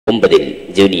9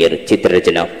 junior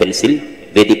ചിത്രരചന pencil,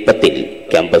 വേദി 10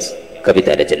 campus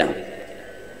കവിതാരചന.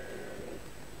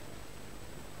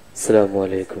 അസ്സലാമു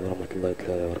അലൈക്കും വറഹ്മത്തുള്ളാഹി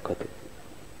വബറകാതുഹു.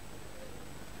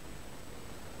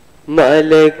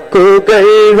 മലക്കുകൾ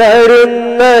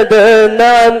വരുന്നത്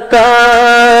നാം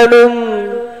കാണും,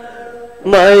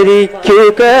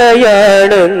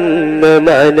 മരിക്കുകയാണെന്ന്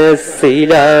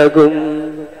മനസ്സിലാകും.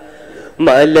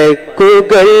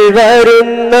 മലക്കുകൾ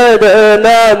വരുന്നത്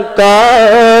നാം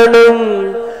കാണും,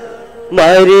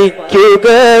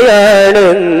 മരിക്കുകയാണെന്ന്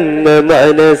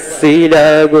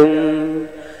മനസ്സിലാകും.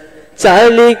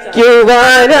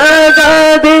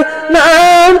 ചലിക്കുവാനാകാതെ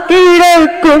നാം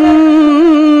കിടക്കും,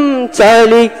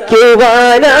 ചലിക്കുവാനാകാതെ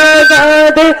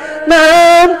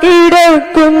നാം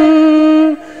കിടക്കും.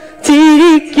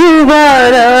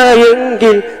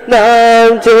 ചിരിക്കുവാനായെങ്കിൽ നാം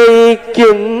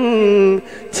ജയിക്കും,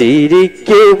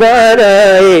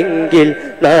 ചിരിക്കുവാനായെങ്കിൽ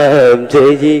നാം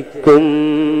ജയിക്കും.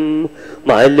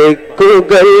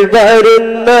 മലക്കുകൾ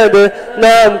വരുന്നത്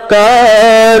നാം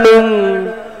കാണും,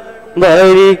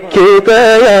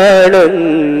 മരിക്കുകയാണെന്ന്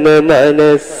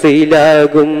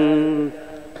മനസ്സിലാകും.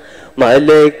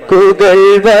 മലക്കുകൾ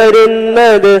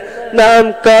വരുന്നത് നാം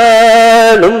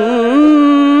കാണും.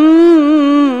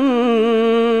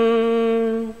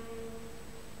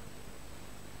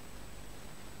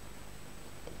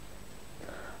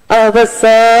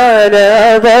 അവസാന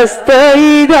അവസ്ഥ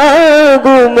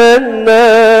ഇതാകുമെന്ന്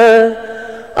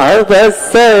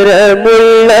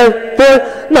അവസരമുള്ളപ്പോൾ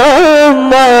നാം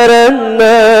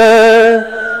മറന്ന്.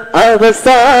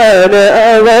 അവസാന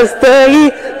അവസ്ഥ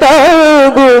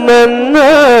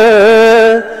ഇതാകുമെന്ന്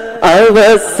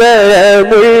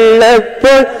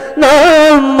അവസരമുള്ളപ്പോൾ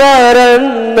നാം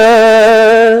മറന്ന്.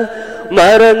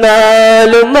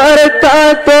 മറന്നാലും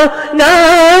മറക്കാത്ത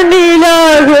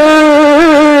നാണിലാകൂ,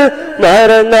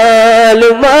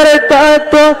 മറന്നാലും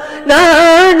മറക്കാത്ത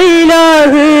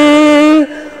നാണിലാകൂ.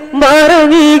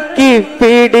 മറനീക്കി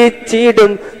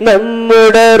പിടിച്ചിടും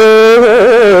നമ്മുടെ റൂഹ്,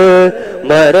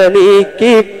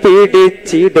 മറനീക്കി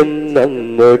പിടിച്ചിടും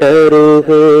നമ്മുടെ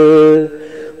റൂഹ്.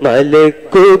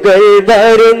 മലക്കുകൾ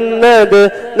വരുന്നത്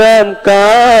നാം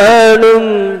കാണും,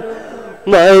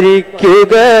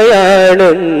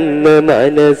 മരിക്കുകയാണെന്ന്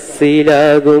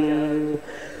മനസ്സിലാകും.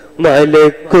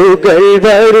 മലക്കുകൾ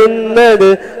വരുന്നത്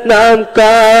നാം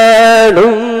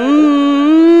കാണും.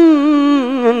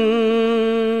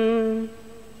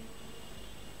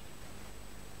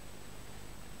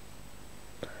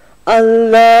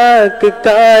 അല്ലാഹ്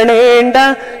കാണേണ്ട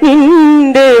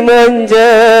നിന്റെ മൊഞ്ച്,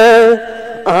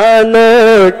 ആ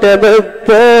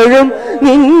നോട്ടമെപ്പോഴും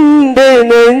നിന്റെ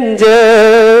നെഞ്ച്.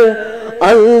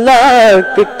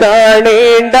 അല്ലാഹ്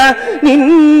കാണേണ്ട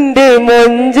നിന്റെ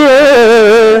മൊഞ്ച്,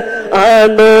 ആ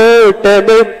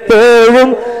നോട്ടമെപ്പോഴും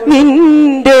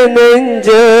നിന്റെ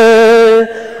നെഞ്ച്.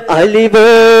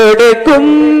 അലിവോടെ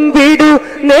കുമ്പിടു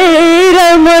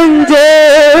നേരമഞ്ച്,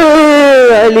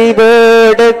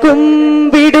 അലിവോടെ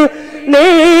കുമ്പിടു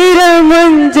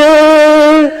നേരമഞ്ച്.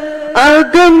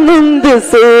 അകം നൊന്ത്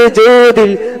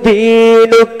സുജൂദിൽ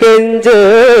വീണു കെഞ്ച്,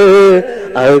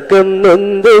 അകം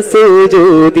നൊന്ത്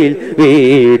സുജൂദിൽ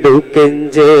വീണു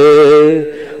കെഞ്ച്.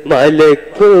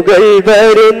 മലക്കുകൾ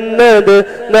വരുന്നത്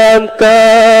നാം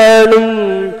കാണും,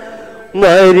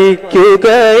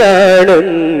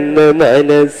 മരിക്കുകയാണെന്ന്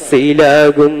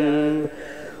മനസ്സിലാകും.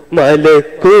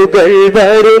 മലക്കുകൾ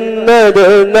വരുന്നത്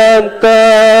നാം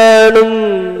കാണും,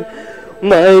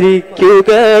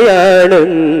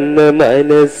 മരിക്കുകയാണെന്ന്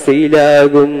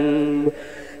മനസ്സിലാകും.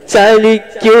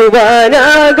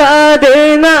 ചലിക്കുവാനാകാതെ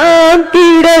നാം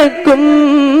കിടക്കും,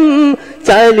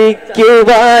 ചലിക്കുവാനാകാതെ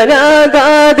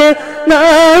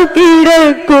നാം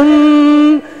കിടക്കും.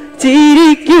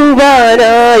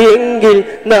 ചിരിക്കുവാനായെങ്കിൽ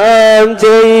നാം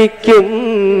ജയിക്കും,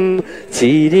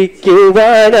 ചിരിക്കുവാനായെങ്കിൽ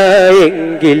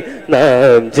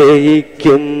നാം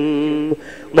ജയിക്കും.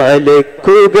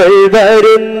 മലക്കുകൾ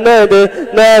വരുന്നത്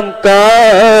നാം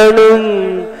കാണും,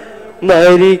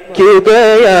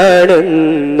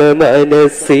 മരിക്കുകയാണെന്ന്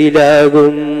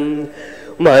മനസ്സിലാകും.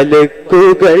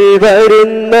 മലക്കുകൾ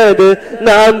വരുന്നത്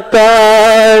നാം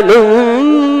കാണും.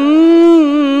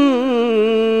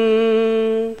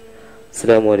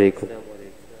 അസ്സലാമു അലൈക്കും.